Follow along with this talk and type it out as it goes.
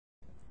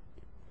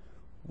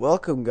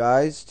Welcome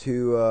guys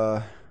to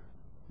the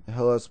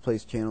Hello Let's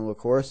Plays channel, of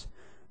course.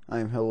 I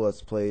am Hello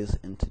Let's Plays,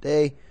 and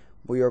today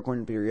we are going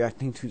to be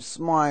reacting to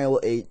Smile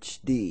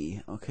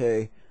HD,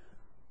 okay?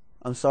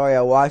 I'm sorry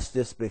I watched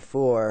this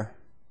before.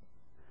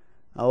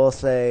 I will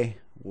say,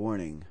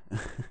 warning.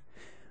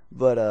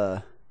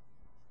 But,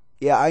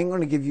 yeah, I'm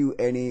going to give you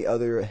any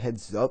other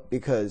heads up,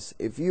 because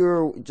if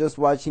you're just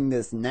watching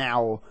this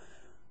now,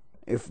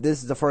 if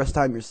this is the first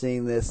time you're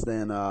seeing this,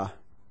 then, I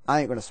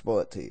ain't going to spoil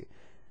it to you.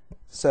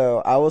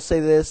 So I will say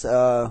this: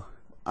 I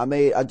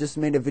just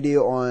made a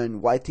video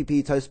on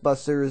YTP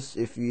Toastbusters.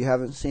 If you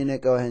haven't seen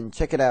it, go ahead and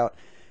check it out.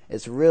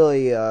 It's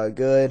really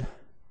good.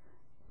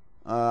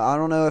 I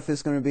don't know if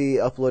it's going to be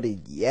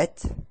uploaded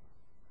yet,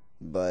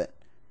 but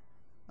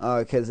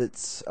because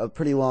it's a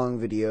pretty long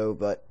video.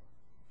 But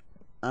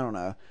I don't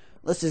know.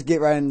 Let's just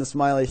get right into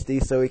Smile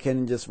HD so we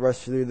can just rush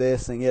through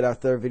this and get our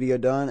third video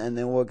done, and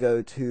then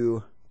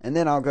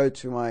I'll go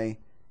to my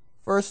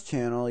first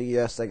channel.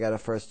 Yes, I got a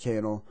first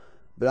channel.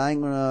 But I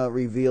ain't gonna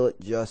reveal it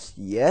just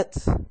yet.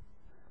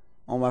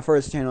 On my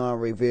first channel, I'll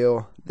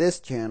reveal this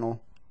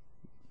channel,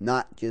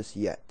 not just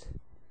yet.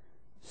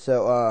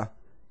 So,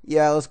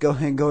 yeah, let's go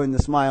ahead and go into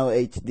Smile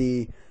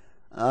HD.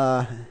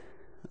 I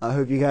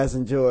hope you guys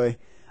enjoy.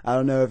 I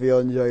don't know if you'll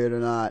enjoy it or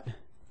not.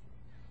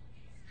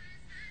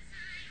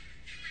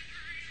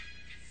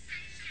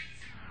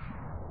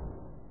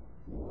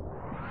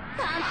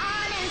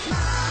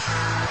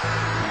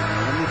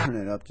 Let me turn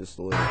it up just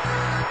a little.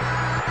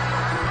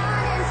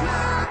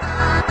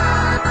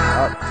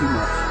 Oh, too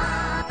much.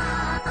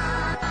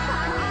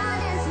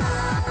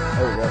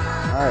 There we go.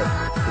 Alright.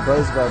 The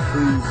buzz about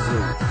Freeze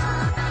Zoo.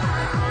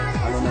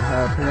 I don't know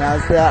how to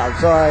pronounce that. I'm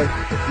sorry.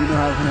 If you know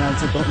how to pronounce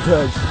it, don't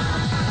judge.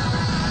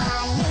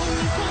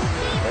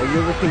 Oh,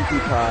 you're the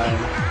Pinkie Pie.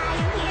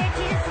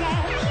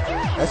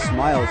 That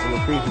smile's a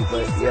little creepy,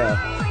 but yeah.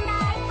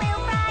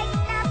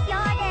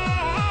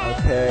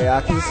 Okay,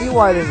 I can see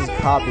why this is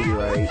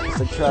copyright.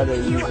 Because I tried to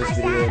use this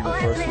video in the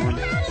first one.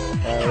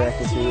 I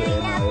reacted to it,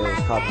 and it was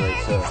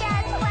copyright, so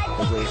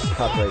it was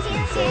copyright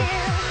free, so.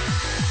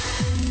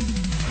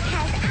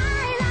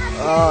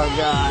 Oh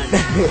god,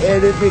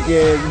 and it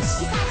begins.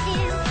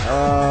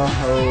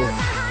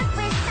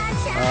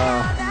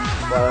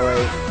 By the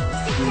way,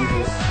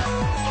 Jesus,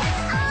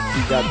 he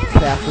got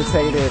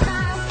decapitated.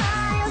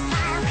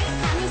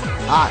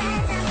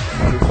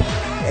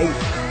 Hey,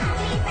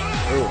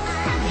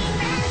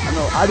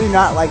 I do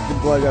not like the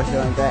blood gushing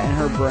like that, and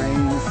her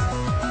brains.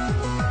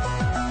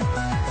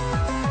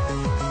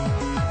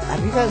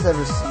 Have you guys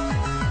ever seen,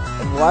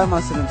 why am I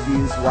so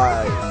confused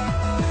why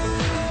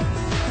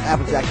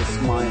Applejack is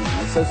smiling?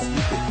 It's so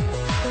stupid.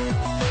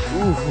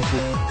 Ooh.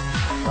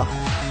 Oh.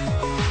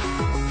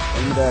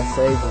 When did I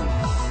save him?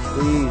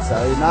 Please, I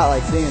do not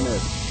like seeing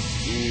this.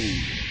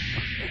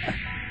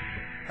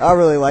 I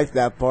really like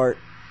that part.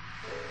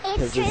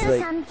 Because it's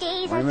like,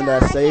 when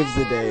that saves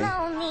the day.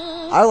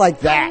 I like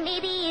that.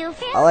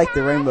 I like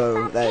the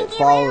rainbow that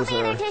follows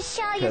her.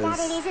 Because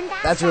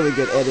that's really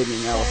good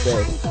editing, I will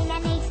say.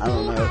 I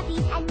don't know.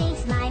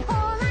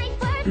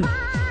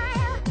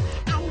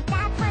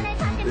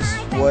 This is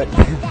what.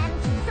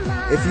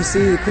 If you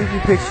see the creepy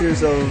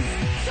pictures of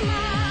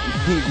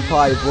Pinkie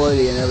Pie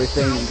bloody and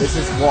everything, this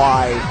is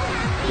why.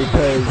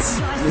 Because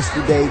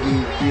Mr.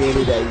 Davey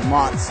created a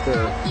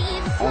monster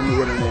on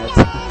the internet.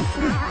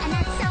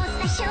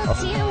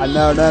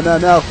 Oh,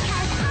 no.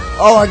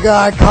 Oh my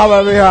god,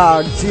 comment me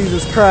out.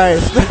 Jesus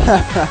Christ.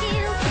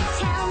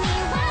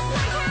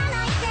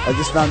 I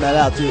just found that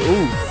out too.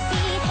 Ooh.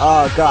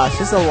 Oh gosh,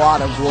 there's a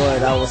lot of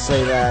blood, I will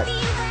say that.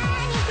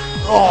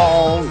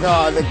 Oh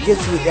god, that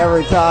gets me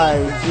every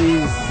time.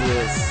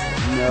 Jesus.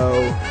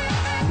 No,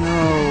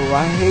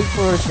 I hate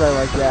first try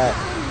like that.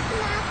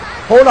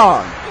 Hold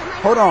on.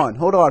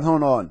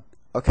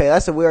 Okay,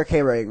 that's a weird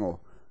camera angle.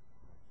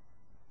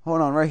 Hold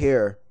on, right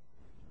here.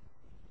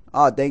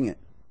 Oh, dang it.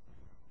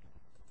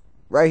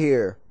 Right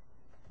here.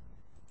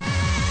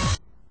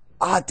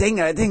 Ah, dang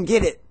it, I didn't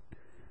get it.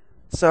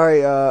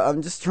 Sorry,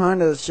 I'm just trying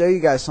to show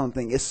you guys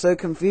something. It's so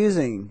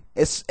confusing.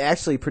 It's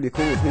actually pretty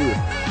cool, too.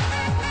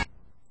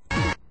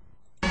 I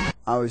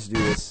always do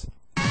this.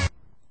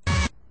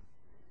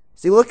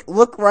 See,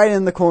 look right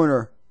in the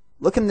corner.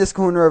 Look in this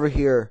corner over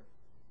here.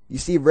 You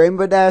see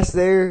Rainbow Dash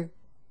there?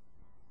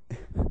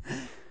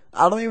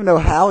 I don't even know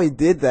how he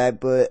did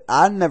that, but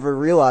I never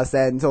realized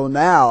that until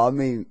now. I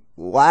mean,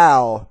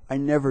 wow. I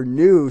never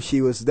knew she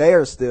was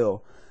there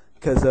still.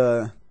 Because,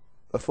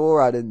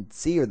 before I didn't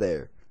see her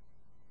there.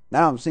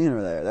 Now I'm seeing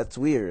her there. That's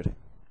weird.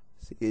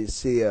 You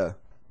see,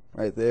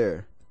 right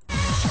there.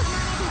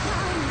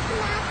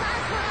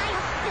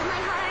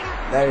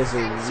 That is a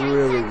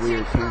really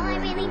weird camera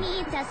angle.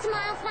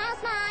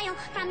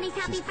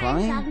 She's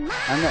crying?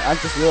 I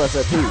just realized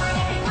that too.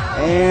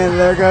 And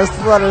there goes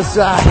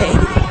Fluttershy.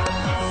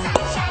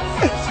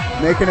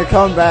 Making a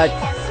comeback.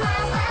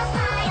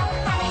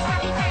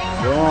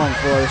 Go on,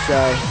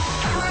 Fluttershy.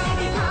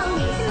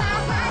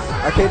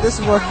 Okay, this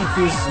is what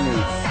confuses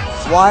me.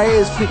 Why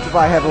is Pinkie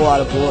Pie have a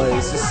lot of blood?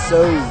 It's just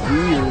so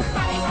weird.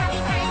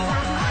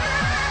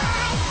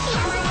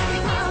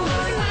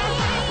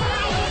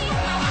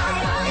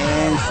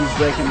 she's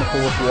breaking the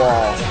fourth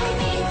wall.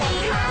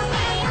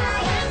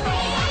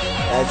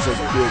 That's a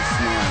good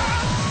smile.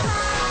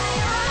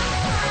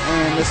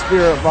 And the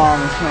spirit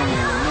bomb is coming.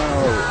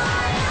 No.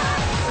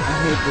 I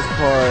hate this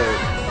part.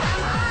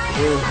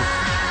 Ugh.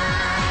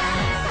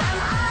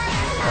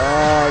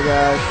 Oh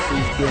gosh,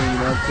 she's getting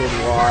melted.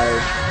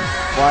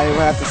 Why do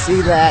I have to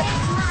see that?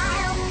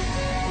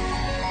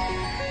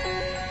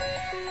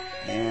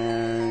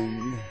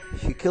 And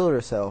she killed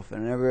herself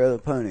and every other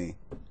pony.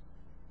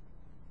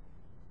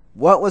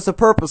 What was the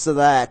purpose of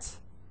that?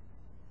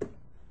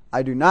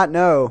 I do not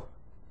know.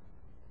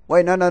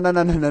 Wait, no, I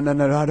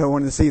don't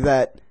want to see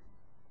that.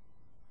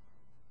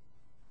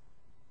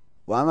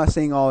 Why am I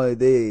seeing all of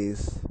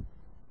these?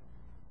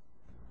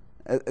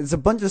 It's a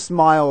bunch of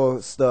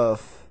smile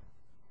stuff.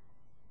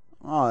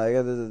 Oh, I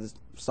got this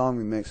song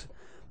remix.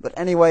 But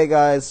anyway,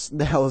 guys,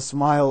 that was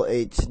Smile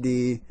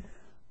HD.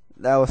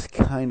 That was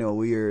kind of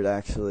weird,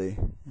 actually.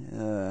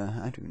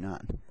 I do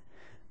not.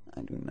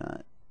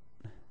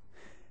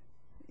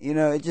 You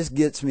know, it just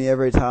gets me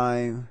every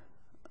time.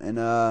 And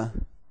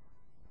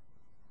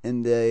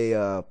in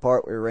the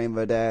part where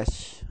Rainbow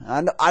Dash,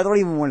 I don't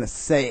even want to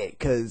say it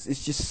because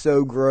it's just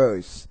so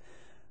gross.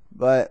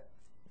 But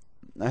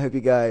I hope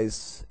you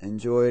guys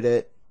enjoyed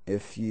it.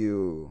 If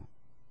you,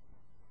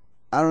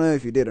 I don't know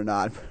if you did or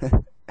not.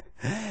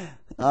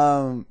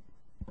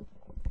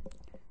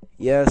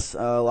 Yes,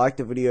 like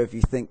the video if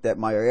you think that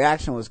my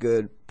reaction was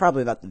good.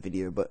 Probably not the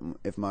video, but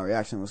if my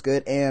reaction was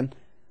good. And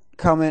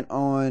comment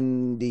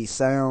on the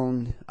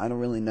sound. I don't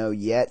really know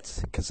yet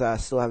because I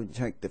still haven't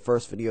checked the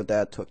first video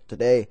that I took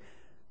today.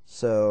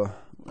 So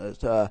let's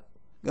go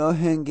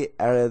ahead and get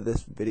out of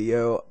this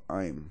video.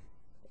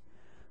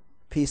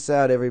 Peace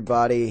out,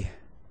 everybody.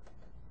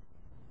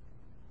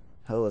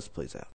 Hello, let's play out.